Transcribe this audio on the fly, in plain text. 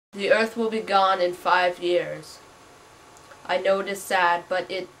The earth will be gone in 5 years. I know it is sad, but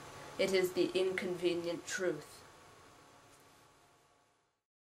it is the inconvenient truth.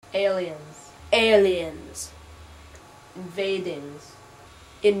 Aliens. Aliens. Invadings.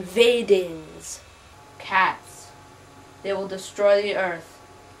 Invadings. Cats. They will destroy the earth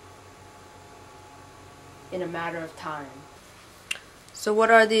in a matter of time. So what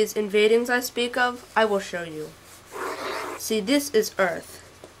are these invadings I speak of? I will show you. See, this is Earth.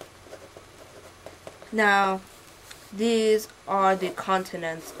 Now, these are the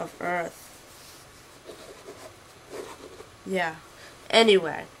continents of Earth. Yeah.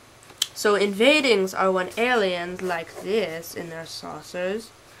 Anyway, so invadings are when aliens like this in their saucers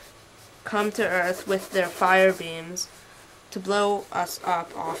come to Earth with their fire beams to blow us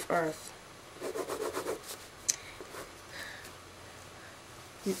up off Earth.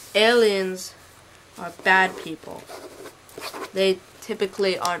 Aliens are bad people. They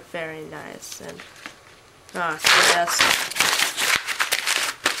typically aren't very nice, and yes.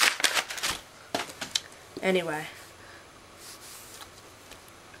 Anyway,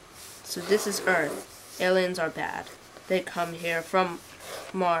 so this is Earth. Aliens are bad. They come here from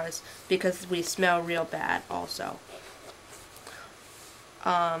Mars because we smell real bad also.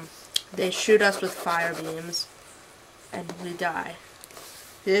 They shoot us with fire beams and we die.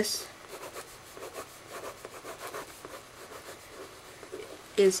 This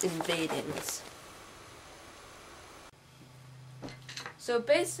is Invadings. So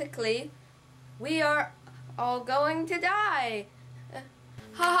basically, we are all going to die.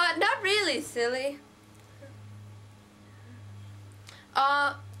 Haha, not really, silly.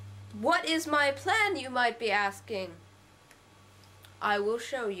 What is my plan, you might be asking? I will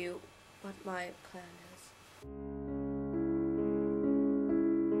show you what my plan is.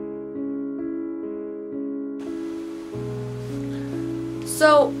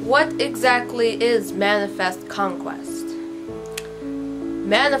 So, what exactly is manifest conquest?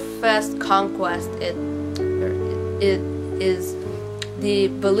 Manifest conquest it is the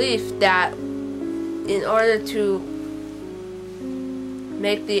belief that in order to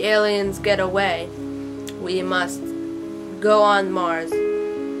make the aliens get away, we must go on Mars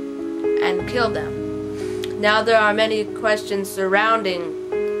and kill them. Now there are many questions surrounding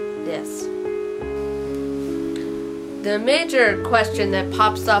this. The major question that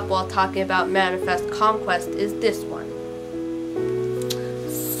pops up while talking about manifest conquest is this one.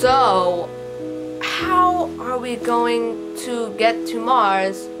 So, how are we going to get to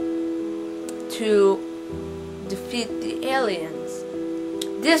Mars to defeat the aliens?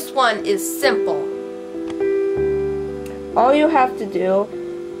 This one is simple. All you have to do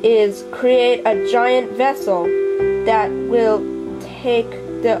is create a giant vessel that will take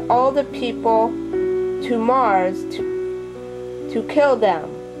all the people to Mars to kill them.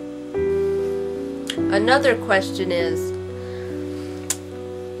 Another question is,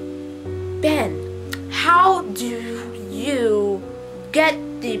 Ben, how do you get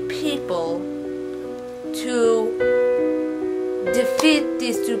the people to defeat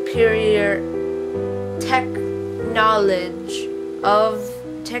the superior technology of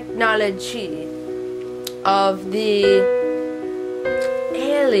the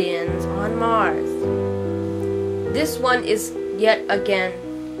aliens on Mars? This one is yet again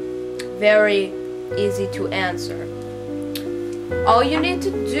very easy to answer. All you need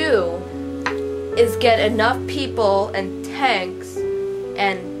to do is get enough people and tanks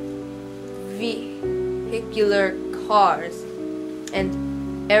and vehicular cars and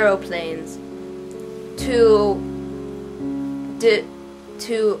aeroplanes to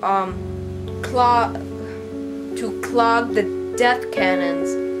clog the death cannons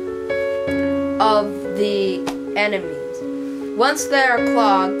of the enemies. Once they are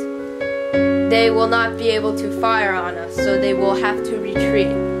clogged, they will not be able to fire on us, so they will have to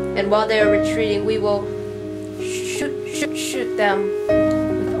retreat. And while they are retreating, we will shoot them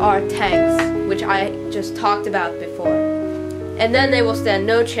with our tanks, which I just talked about before. And then they will stand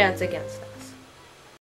no chance against us.